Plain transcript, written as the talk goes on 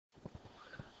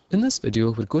In this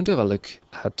video, we're going to have a look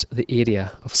at the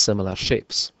area of similar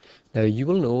shapes. Now, you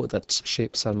will know that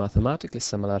shapes are mathematically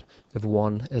similar if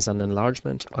one is an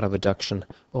enlargement or a reduction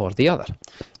or the other.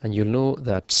 And you'll know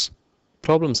that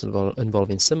problems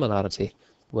involving similarity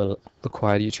will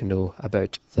require you to know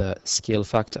about the scale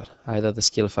factor, either the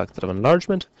scale factor of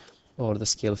enlargement or the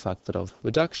scale factor of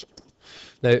reduction.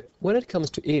 Now, when it comes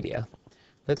to area,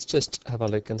 let's just have a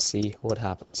look and see what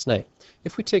happens. Now,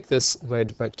 if we take this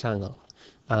red rectangle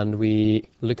and we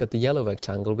look at the yellow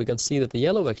rectangle, we can see that the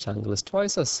yellow rectangle is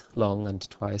twice as long and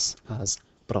twice as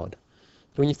broad.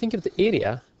 When you think of the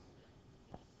area,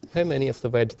 how many of the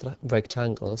red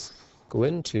rectangles go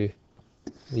into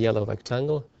the yellow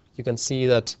rectangle? You can see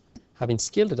that having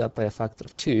scaled it up by a factor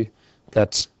of 2,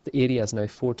 that the area is now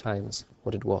 4 times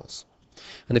what it was.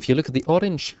 And if you look at the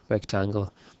orange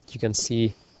rectangle, you can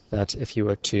see that if you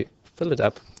were to fill it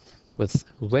up with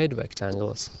red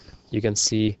rectangles, you can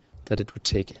see that it would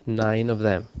take 9 of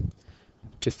them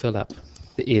to fill up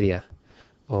the area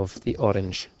of the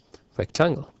orange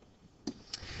rectangle.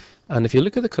 And if you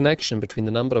look at the connection between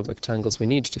the number of rectangles we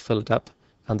need to fill it up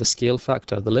and the scale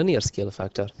factor, the linear scale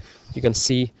factor, you can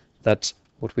see that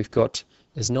what we've got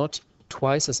is not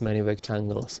twice as many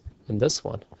rectangles in this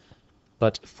one,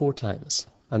 but 4 times,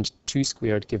 and 2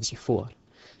 squared gives you 4.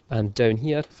 And down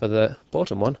here for the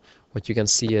bottom one, what you can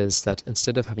see is that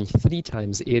instead of having 3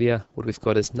 times the area, what we've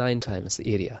got is 9 times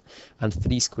the area, and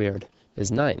 3 squared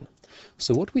is 9.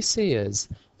 So what we say is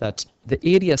that the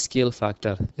area scale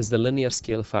factor is the linear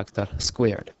scale factor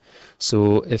squared.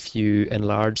 So if you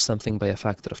enlarge something by a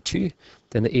factor of 2,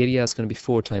 then the area is going to be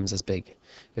 4 times as big.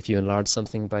 If you enlarge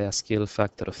something by a scale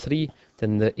factor of 3,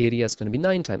 then the area is going to be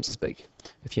 9 times as big.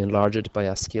 If you enlarge it by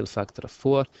a scale factor of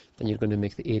 4, then you're going to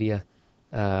make the area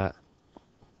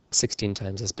 16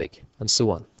 times as big, and so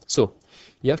on. So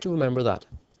you have to remember that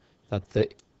the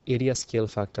area scale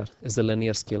factor is the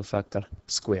linear scale factor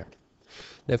squared.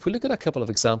 Now, if we look at a couple of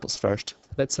examples first,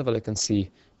 let's have a look and see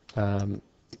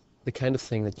the kind of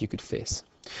thing that you could face.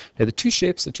 Now, the two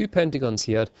shapes, the two pentagons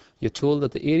here, you're told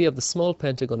that the area of the small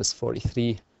pentagon is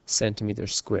 43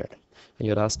 centimeters squared, and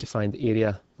you're asked to find the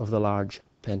area of the large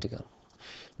pentagon.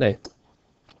 Now,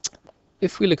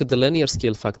 if we look at the linear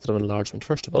scale factor of enlargement,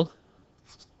 first of all,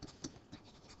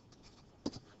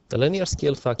 the linear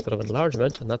scale factor of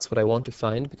enlargement, and that's what I want to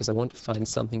find because I want to find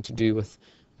something to do with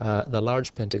the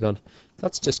large pentagon,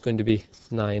 that's just going to be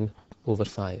 9 over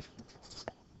 5.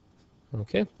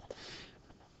 Okay.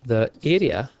 The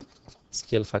area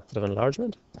scale factor of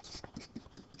enlargement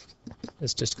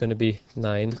is just going to be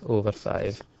 9 over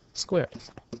 5 squared.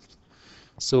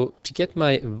 So to get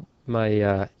my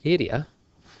area,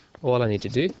 all I need to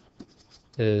do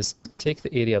is take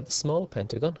the area of the small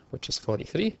pentagon, which is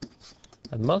 43,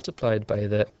 and multiply it by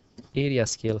the area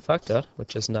scale factor,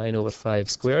 which is 9 over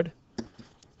 5 squared,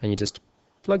 and you just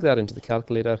plug that into the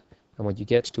calculator, and what you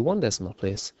get to one decimal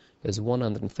place is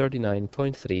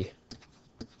 139.3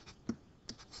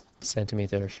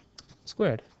 centimeters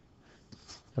squared.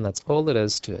 And that's all there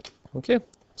is to it. Okay,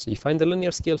 so you find the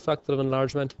linear scale factor of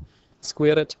enlargement,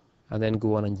 square it, and then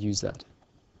go on and use that.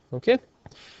 Okay,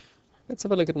 let's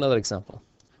have a look at another example.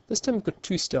 This time we've got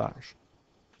 2 stars.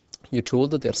 You're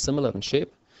told that they're similar in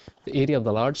shape. The area of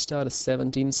the large star is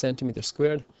 17 centimeters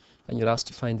squared, and you're asked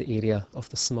to find the area of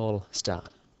the small star.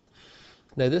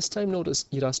 Now this time, notice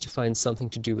you're asked to find something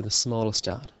to do with the small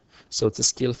star. So it's a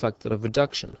scale factor of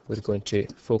reduction we're going to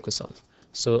focus on.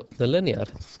 So the linear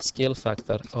scale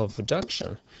factor of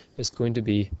reduction is going to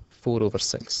be 4 over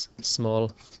 6,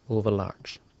 small over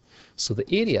large. So the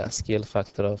area scale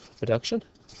factor of reduction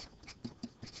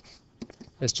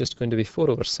is just going to be 4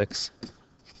 over 6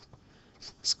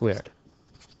 squared.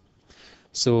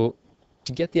 So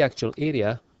to get the actual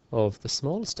area of the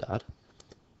small star,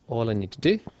 all I need to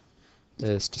do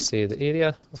is to say the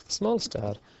area of the small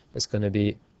star is going to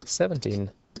be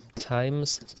 17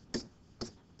 times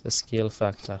the scale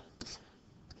factor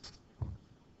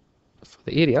for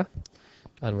the area,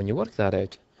 and when you work that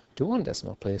out to one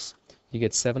decimal place, you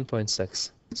get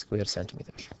 7.6 square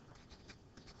centimeters.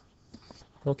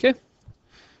 Okay,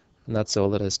 and that's all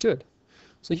there is to it.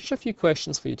 So here's a few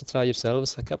questions for you to try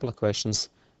yourselves, a couple of questions.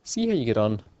 See how you get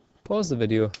on, pause the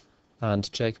video,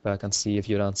 and check back and see if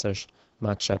your answers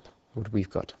match up what we've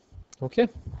got. Okay?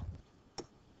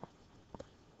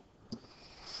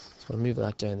 So we'll move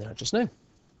that down there just now.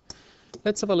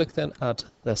 Let's have a look then at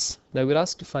this. Now we're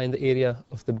asked to find the area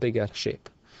of the bigger shape.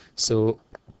 So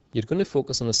you're going to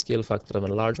focus on the scale factor of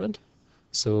enlargement.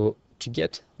 So to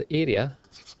get the area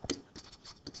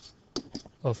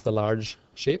of the large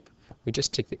shape, we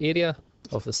just take the area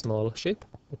of the small shape,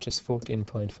 which is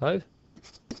 14.5.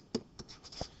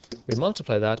 We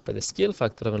multiply that by the scale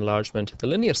factor of enlargement, the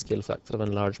linear scale factor of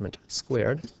enlargement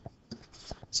squared.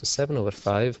 So 7 over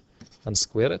 5 and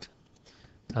square it.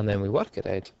 And then we work it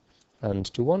out. And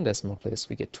to one decimal place,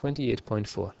 we get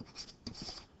 28.4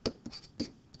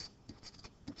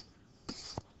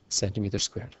 centimeters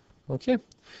squared. Okay,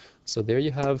 so there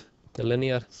you have the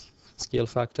linear scale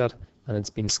factor, and it's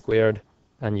been squared,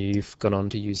 and you've gone on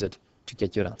to use it to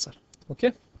get your answer.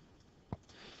 Okay.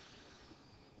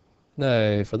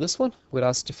 Now for this one, we're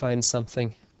asked to find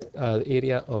something, the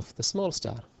area of the small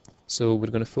star. So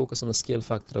we're going to focus on the scale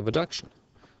factor of reduction.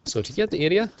 So to get the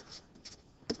area,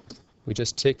 we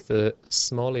just take the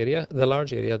small area, the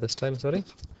large area this time, sorry,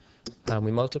 and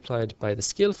we multiply it by the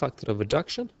scale factor of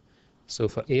reduction. So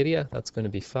for area, that's going to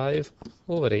be 5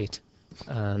 over 8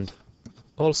 and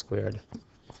all squared.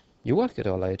 You work it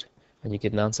all out, and you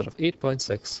get an answer of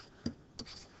 8.6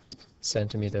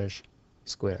 centimeters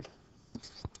squared.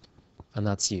 And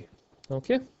that's you.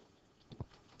 Okay?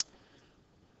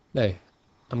 Now,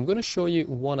 I'm going to show you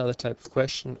one other type of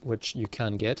question which you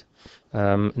can get.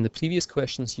 In the previous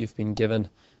questions, you've been given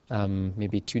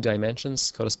maybe 2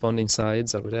 dimensions, corresponding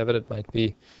sides, or whatever it might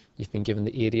be. You've been given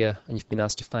the area, and you've been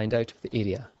asked to find out the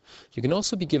area. You can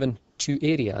also be given 2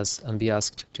 areas and be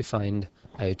asked to find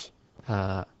out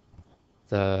an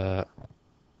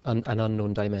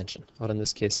unknown dimension, or in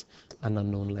this case, an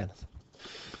unknown length.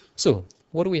 So,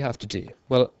 what do we have to do?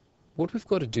 Well, what we've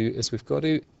got to do is we've got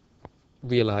to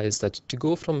realize that to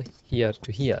go from here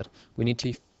to here, we need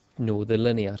to know the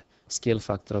linear scale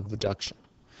factor of reduction.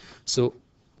 So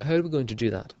how are we going to do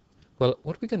that? Well,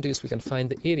 what we can do is we can find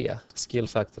the area scale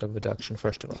factor of reduction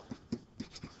first of all.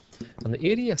 And the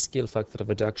area scale factor of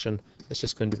reduction is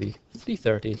just going to be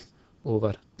 330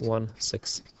 over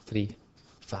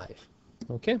 1635.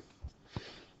 Okay?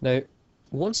 Now,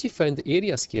 once you found the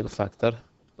area scale factor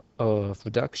of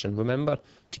reduction, remember,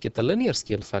 to get the linear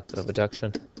scale factor of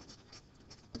reduction,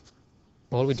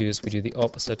 all we do is we do the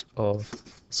opposite of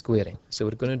squaring. So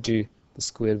we're going to do the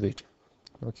square root.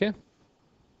 Okay?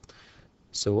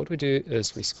 So what we do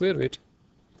is we square root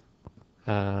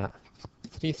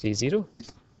 330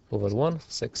 over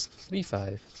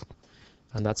 1635,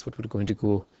 and that's what we're going to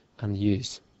go and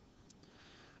use.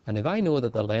 And if I know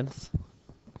that the length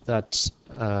that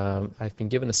I've been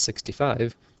given is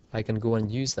 65, I can go and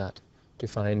use that to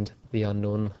find the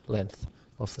unknown length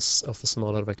of the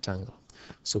smaller rectangle.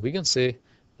 So we can say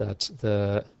that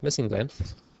the missing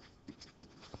length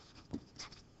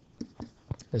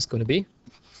is going to be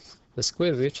the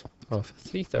square root of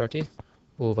 330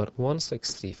 over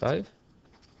 1635,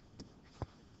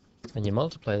 and you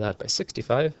multiply that by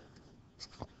 65,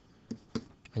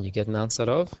 and you get an answer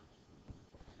of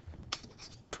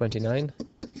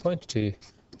 29.2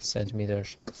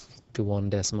 centimeters to one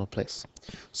decimal place.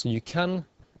 So you can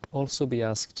also be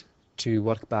asked to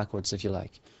work backwards if you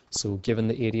like. So given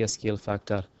the area scale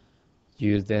factor,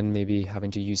 you then may be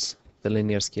having to use the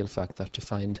linear scale factor to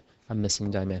find a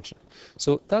missing dimension.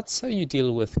 So that's how you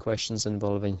deal with questions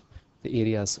involving the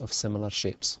areas of similar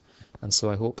shapes. And so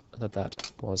I hope that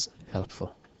that was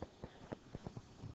helpful.